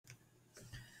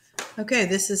Okay,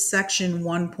 this is section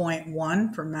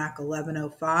 1.1 for MAC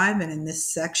 1105, and in this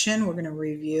section we're going to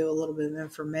review a little bit of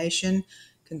information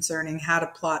concerning how to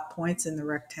plot points in the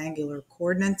rectangular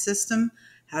coordinate system,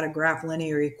 how to graph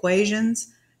linear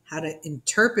equations, how to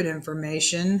interpret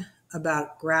information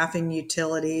about graphing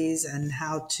utilities, and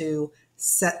how to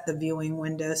set the viewing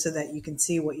window so that you can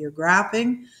see what you're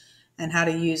graphing, and how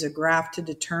to use a graph to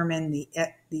determine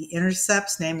the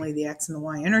intercepts, namely the x and the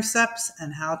y intercepts,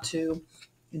 and how to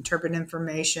interpret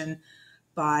information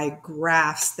by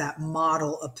graphs that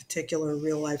model a particular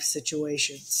real-life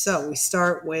situation. So we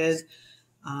start with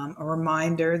a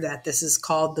reminder that this is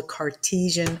called the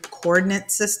Cartesian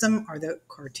coordinate system, or the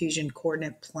Cartesian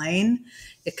coordinate plane.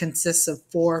 It consists of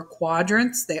 4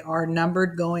 quadrants. They are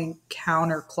numbered going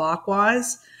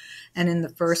counterclockwise. And in the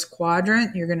first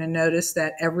quadrant, you're going to notice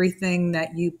that everything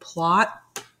that you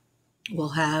plot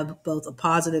will have both a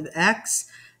positive x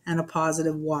and a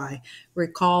positive y.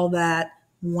 Recall that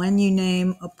when you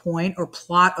name a point or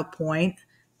plot a point,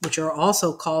 which are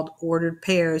also called ordered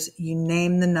pairs, you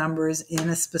name the numbers in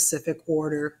a specific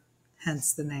order,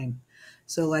 hence the name.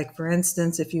 So like for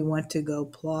instance, if you want to go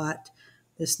plot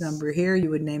this number here,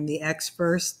 you would name the x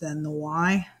first, then the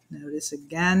y. Notice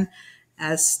again,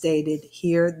 as stated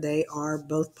here, they are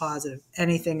both positive.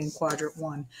 Anything in quadrant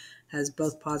 1 has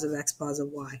both positive x,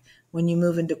 positive y. When you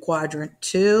move into quadrant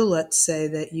 2, let's say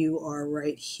that you are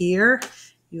right here,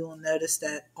 you will notice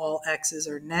that all x's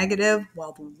are negative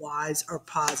while the y's are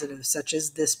positive, such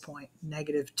as this point,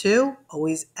 -2.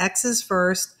 Always x's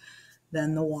first,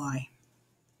 then the y.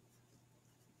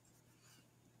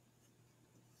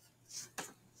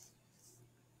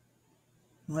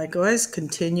 Likewise,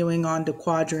 continuing on to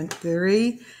quadrant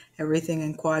 3, everything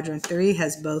in quadrant 3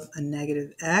 has both a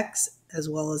negative x as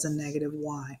well as a negative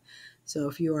y. So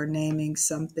if you are naming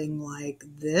something like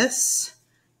this,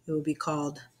 it will be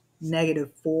called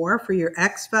 -4 for your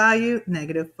x value,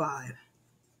 -5.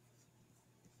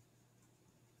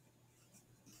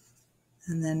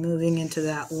 And then moving into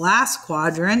that last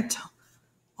quadrant,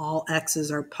 all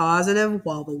x's are positive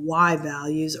while the y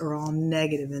values are all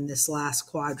negative in this last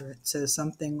quadrant. So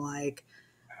something like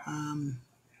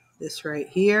this right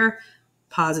here,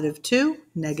 +2,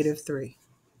 -3.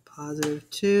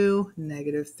 +2,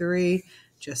 -3,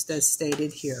 just as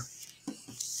stated here.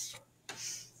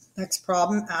 Next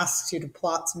problem asks you to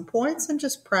plot some points and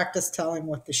just practice telling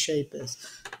what the shape is.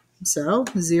 So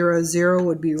 0, 0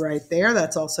 would be right there.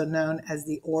 That's also known as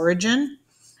the origin.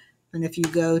 And if you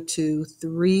go to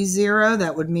 3, 0,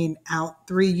 that would mean out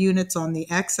 3 units on the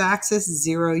x-axis,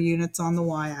 0 units on the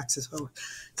y-axis. So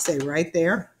stay right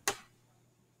there.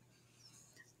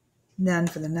 Then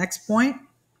for the next point,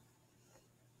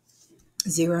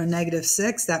 0,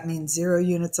 -6, that means 0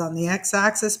 units on the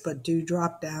x-axis, but do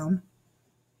drop down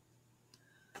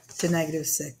to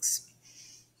 -6.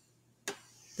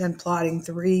 Then plotting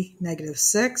 3,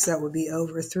 -6, that would be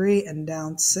over 3 and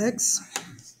down 6.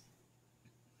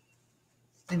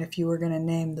 And if you were going to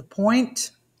name the point,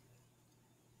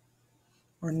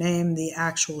 or name the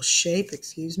actual shape,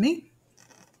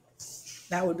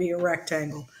 that would be a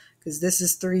rectangle, because this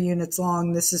is 3 units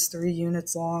long, this is 3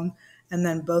 units long, and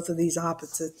then both of these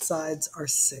opposite sides are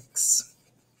 6.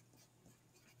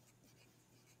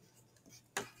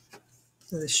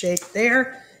 So the shape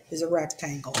there is a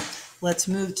rectangle. Let's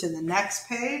move to the next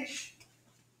page.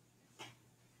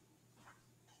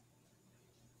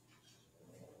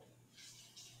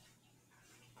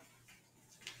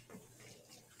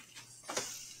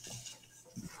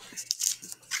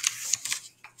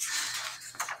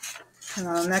 And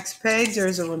on the next page,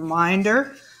 there's a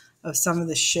reminder of some of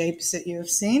the shapes that you have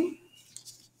seen.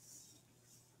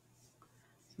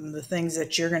 Some of the things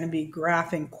that you're going to be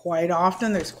graphing quite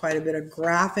often. There's quite a bit of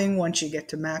graphing once you get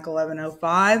to MAC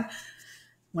 1105.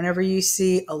 Whenever you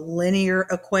see a linear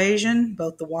equation,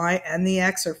 both the y and the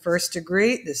x are first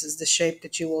degree, this is the shape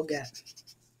that you will get.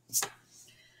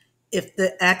 If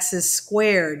the x is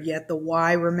squared, yet the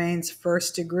y remains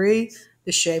first degree,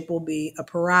 the shape will be a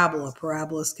parabola.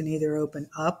 Parabolas can either open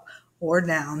up or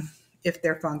down if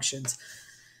they're functions.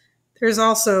 There's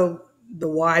also the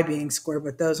y being squared,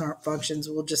 but those aren't functions.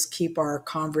 We'll just keep our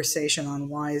conversation on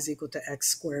y is equal to x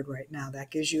squared right now. That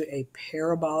gives you a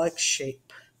parabolic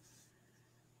shape.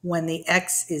 When the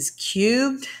x is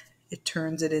cubed, it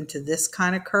turns it into this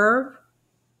kind of curve.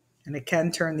 And it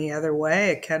can turn the other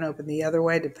way. It can open the other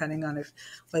way depending on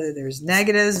whether there's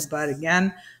negatives. But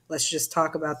again, let's just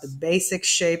talk about the basic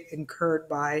shape incurred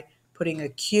by putting a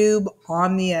cube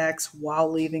on the x while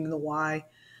leaving the y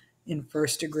in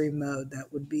first degree mode.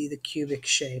 That would be the cubic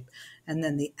shape. And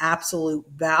then the absolute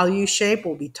value shape,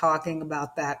 we'll be talking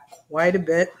about that quite a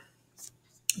bit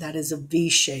That is a V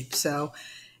shape. So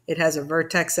it has a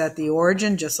vertex at the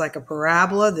origin, just like a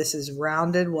parabola. This is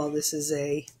rounded, while this is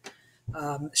a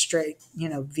straight,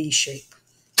 V shape.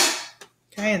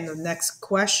 Okay, and the next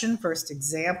question, first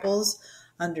examples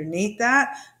underneath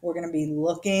that, we're going to be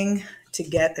looking to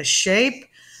get a shape.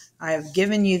 I have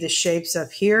given you the shapes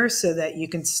up here so that you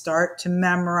can start to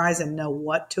memorize and know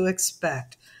what to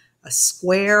expect. A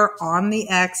square on the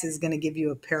X is going to give you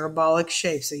a parabolic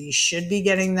shape. So you should be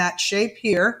getting that shape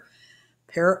here.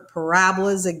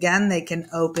 Parabolas, again, they can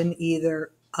open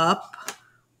either up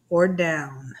or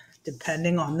down,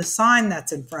 depending on the sign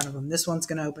that's in front of them. This one's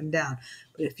going to open down.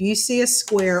 But if you see a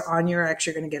square on your X,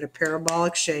 you're going to get a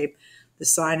parabolic shape. The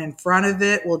sign in front of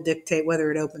it will dictate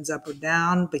whether it opens up or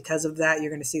down. Because of that, you're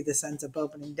going to see this ends up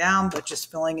opening down, but just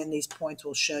filling in these points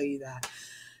will show you that.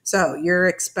 So you're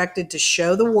expected to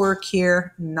show the work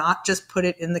here, not just put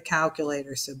it in the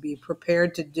calculator. So be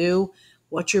prepared to do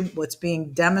what's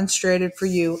being demonstrated for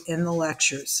you in the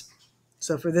lectures.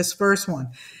 So for this first one,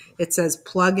 it says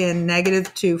plug in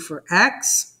 -2 for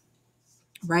X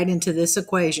right into this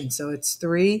equation. So it's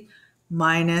 3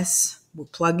 minus, we're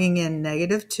plugging in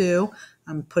 -2.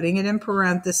 I'm putting it in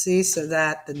parentheses so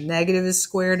that the negative is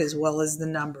squared as well as the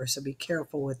number. So be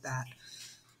careful with that.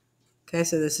 Okay,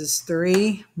 so this is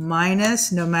 3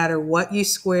 minus, no matter what you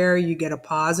square, you get a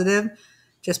positive.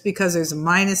 Just because there's a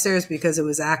minus there is because it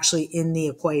was actually in the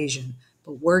equation.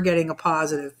 But we're getting a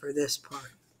positive for this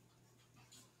part.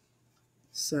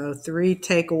 So 3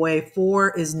 take away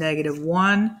 4 is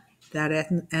 -1.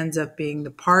 That ends up being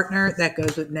the partner. That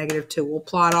goes with -2. We'll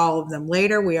plot all of them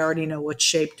later. We already know what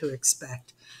shape to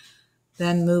expect.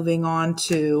 Then moving on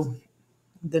to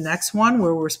the next one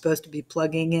where we're supposed to be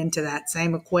plugging into that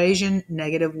same equation,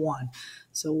 -1.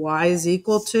 So y is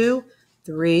equal to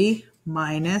 3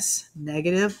 minus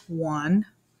 -1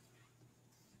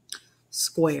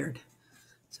 squared.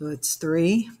 So it's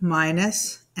 3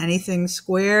 minus anything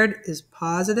squared is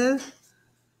positive.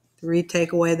 3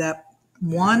 take away that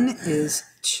 1 is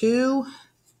 2.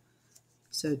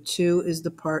 So 2 is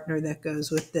the partner that goes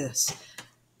with this.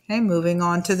 Okay, moving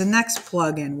on to the next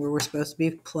plug-in where we're supposed to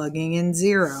be plugging in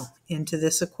 0 into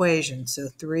this equation. So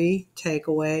 3 take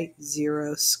away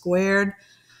 0 squared.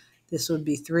 This would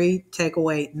be 3 take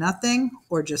away nothing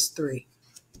or just 3.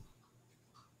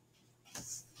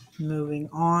 Moving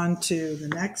on to the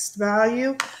next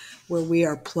value where we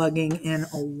are plugging in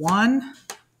a 1.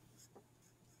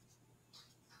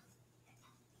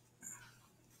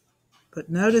 But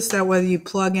notice that whether you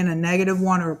plug in a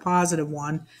 -1 or a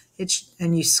 +1,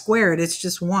 and you square it, it's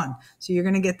just 1. So you're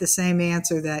going to get the same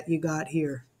answer that you got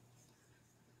here.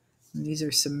 And these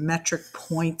are symmetric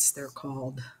points, they're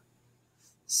called.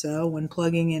 So when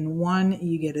plugging in 1,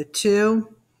 you get a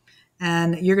 2.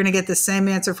 And you're going to get the same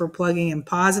answer for plugging in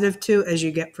 +2 as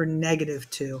you get for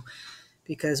 -2.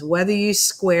 Because whether you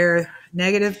square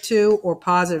 -2 or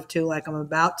 +2 like I'm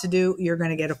about to do, you're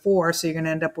going to get a 4. So you're going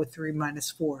to end up with 3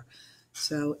 minus 4.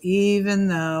 So even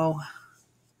though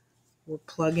we're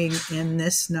plugging in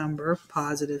this number,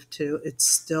 +2, it's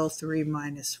still 3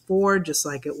 minus 4, just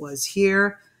like it was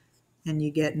here, and you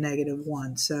get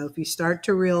 -1. So if you start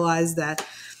to realize that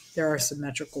there are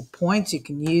symmetrical points, you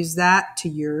can use that to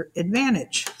your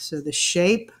advantage. So the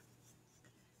shape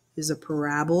is a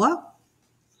parabola.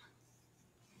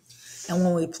 And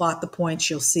when we plot the points,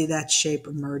 you'll see that shape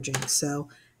emerging. So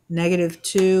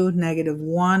 -2,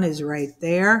 -1 is right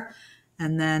there.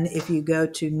 And then if you go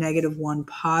to -1,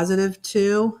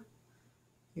 +2,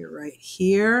 you're right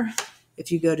here.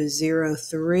 If you go to 0,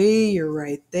 3, you're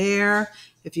right there.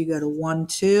 If you go to 1,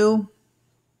 2,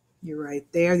 you're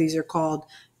right there. These are called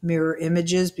mirror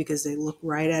images because they look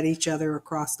right at each other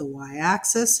across the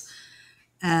y-axis.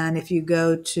 And if you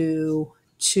go to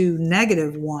 2,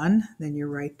 -1, then you're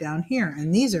right down here.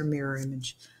 And these are mirror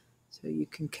image. So you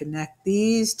can connect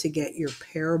these to get your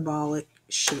parabolic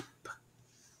shape.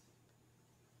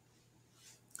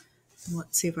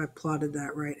 Let's see if I plotted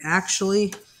that right.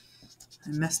 Actually, I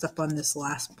messed up on this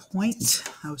last point.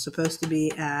 I was supposed to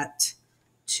be at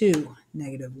 2,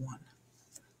 -1.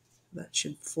 That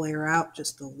should flare out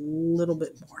just a little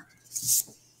bit more.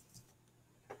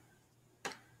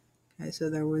 Okay, so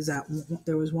there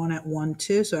was one at 1,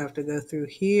 2, so I have to go through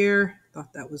here.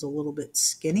 Thought that was a little bit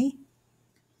skinny.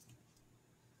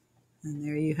 And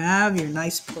there you have your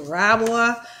nice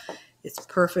parabola. It's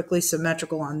perfectly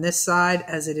symmetrical on this side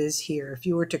as it is here. If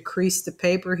you were to crease the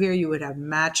paper here, you would have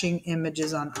matching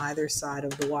images on either side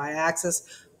of the y-axis.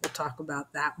 We'll talk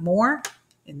about that more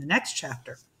in the next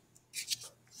chapter.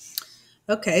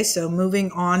 Okay, so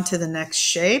moving on to the next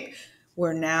shape,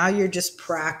 where now you're just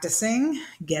practicing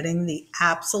getting the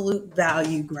absolute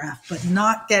value graph, but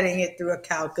not getting it through a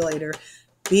calculator,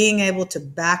 being able to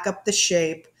back up the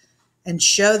shape and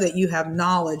show that you have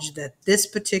knowledge that this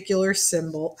particular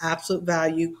symbol, absolute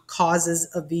value, causes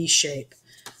a V shape,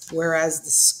 whereas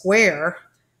the square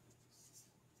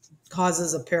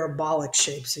causes a parabolic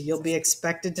shape. So you'll be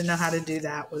expected to know how to do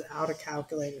that without a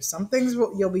calculator. Some things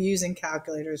you'll be using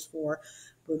calculators for,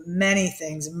 but many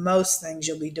things, most things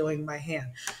you'll be doing by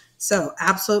hand. So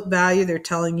absolute value, they're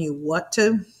telling you what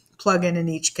to plug in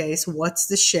each case. What's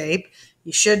the shape?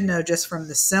 You should know just from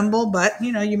the symbol, but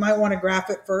you might want to graph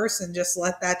it first and just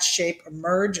let that shape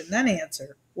emerge and then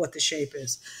answer what the shape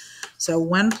is. So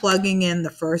when plugging in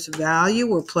the first value,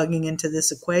 we're plugging into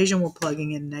this equation, we're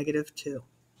plugging in -2.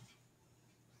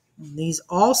 And these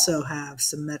also have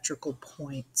symmetrical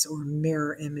points, or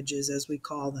mirror images as we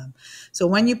call them. So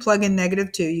when you plug in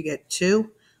 -2, you get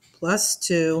 2 plus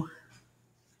 2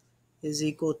 is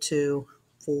equal to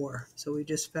 4. So we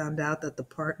just found out that the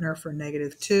partner for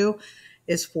 -2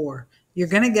 is 4. You're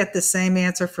going to get the same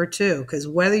answer for 2, because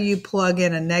whether you plug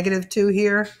in a -2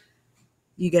 here,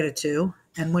 you get a 2.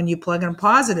 And when you plug in a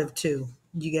 +2,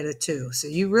 you get a 2. So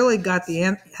you really got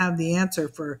have the answer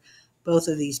for both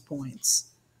of these points.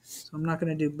 So I'm not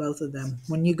going to do both of them.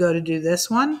 When you go to do this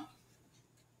one,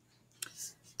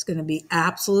 it's going to be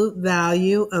absolute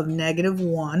value of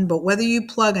 -1. But whether you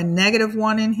plug a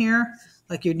 -1 in here,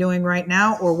 like you're doing right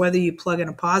now, or whether you plug in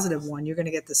a +1, you're going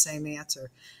to get the same answer.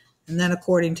 And then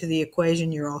according to the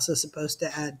equation, you're also supposed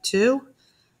to add 2.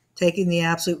 Taking the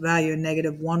absolute value of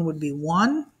 -1 would be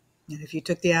 1. And if you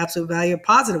took the absolute value of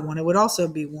 +1, it would also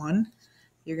be 1.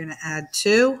 You're going to add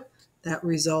 2. That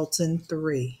results in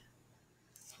 3.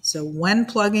 So when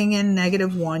plugging in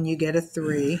 -1, you get a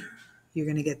 3. You're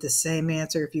going to get the same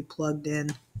answer if you plugged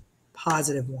in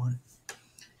 +1.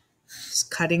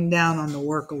 Just cutting down on the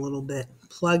work a little bit.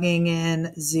 Plugging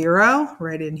in 0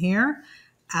 right in here.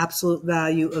 Absolute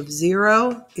value of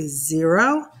 0 is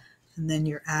 0. And then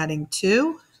you're adding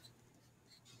 2.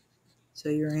 So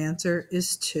your answer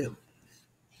is 2.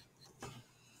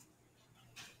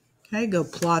 Okay, go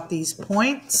plot these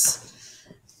points.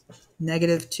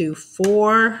 -2,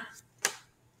 4.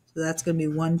 So that's going to be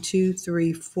 1, 2,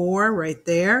 3, 4 right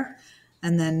there.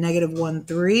 And then -1,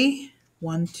 3.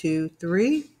 1, 2,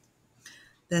 3.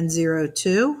 Then 0,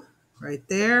 2 right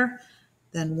there.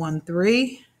 Then 1,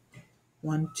 3.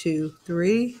 1, 2,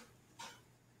 3.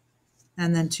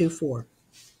 And then 2, 4.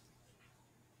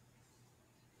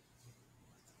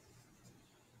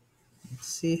 Let's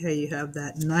see how you have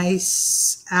that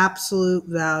nice absolute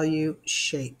value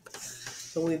shape.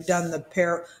 So we've done the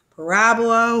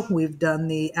parabola, we've done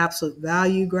the absolute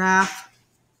value graph.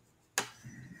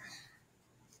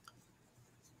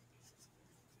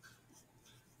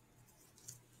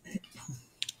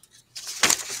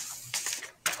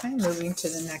 Okay, moving to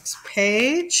the next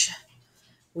page,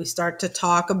 we start to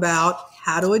talk about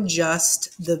how to adjust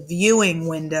the viewing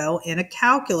window in a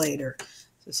calculator.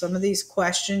 So some of these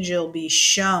questions you'll be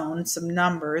shown some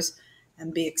numbers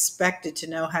and be expected to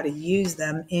know how to use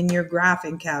them in your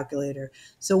graphing calculator.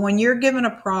 So when you're given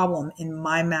a problem in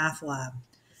My Math Lab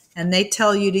and they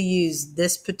tell you to use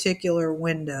this particular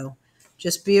window,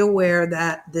 just be aware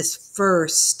that this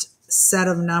first set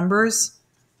of numbers,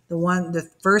 the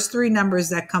first 3 numbers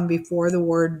that come before the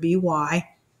word by,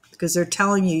 because they're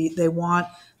telling you they want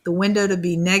the window to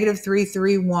be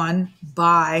 -331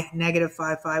 by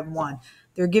 -551.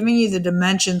 They're giving you the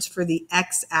dimensions for the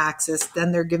x-axis,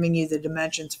 then they're giving you the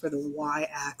dimensions for the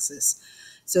y-axis.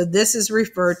 So this is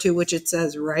referred to, which it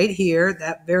says right here,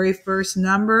 that very first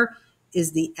number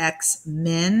is the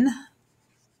x-min.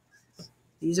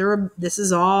 This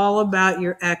is all about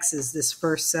your x's, this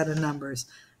first set of numbers.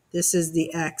 This is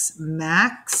the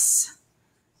x-max,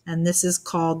 and this is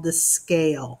called the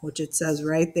scale, which it says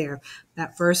right there.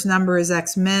 That first number is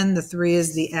x-min, the 3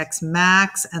 is the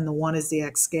x-max, and the 1 is the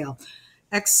x-scale.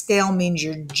 X-scale means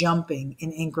you're jumping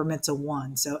in increments of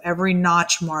 1. So every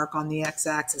notch mark on the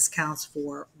x-axis counts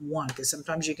for 1, because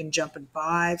sometimes you can jump in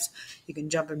 5s, you can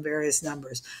jump in various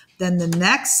numbers. Then the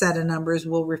next set of numbers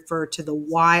will refer to the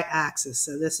y-axis.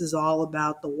 So this is all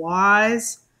about the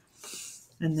y's,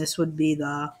 and this would be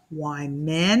the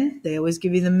y-min. They always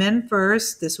give you the min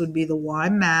first. This would be the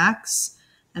y-max,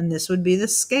 and this would be the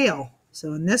scale.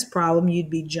 So in this problem, you'd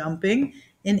be jumping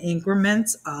in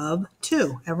increments of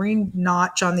 2. Every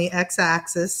notch on the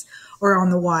x-axis, or on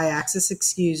the y-axis,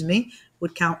 excuse me,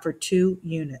 would count for 2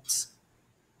 units.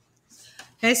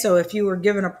 Okay, so if you were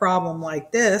given a problem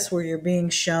like this, where you're being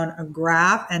shown a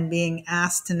graph and being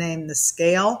asked to name the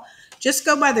scale, just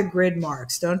go by the grid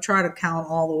marks. Don't try to count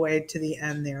all the way to the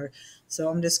end there. So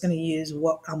I'm just going to use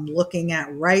what I'm looking at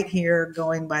right here,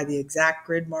 going by the exact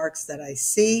grid marks that I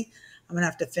see. I'm going to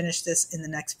have to finish this in the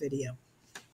next video.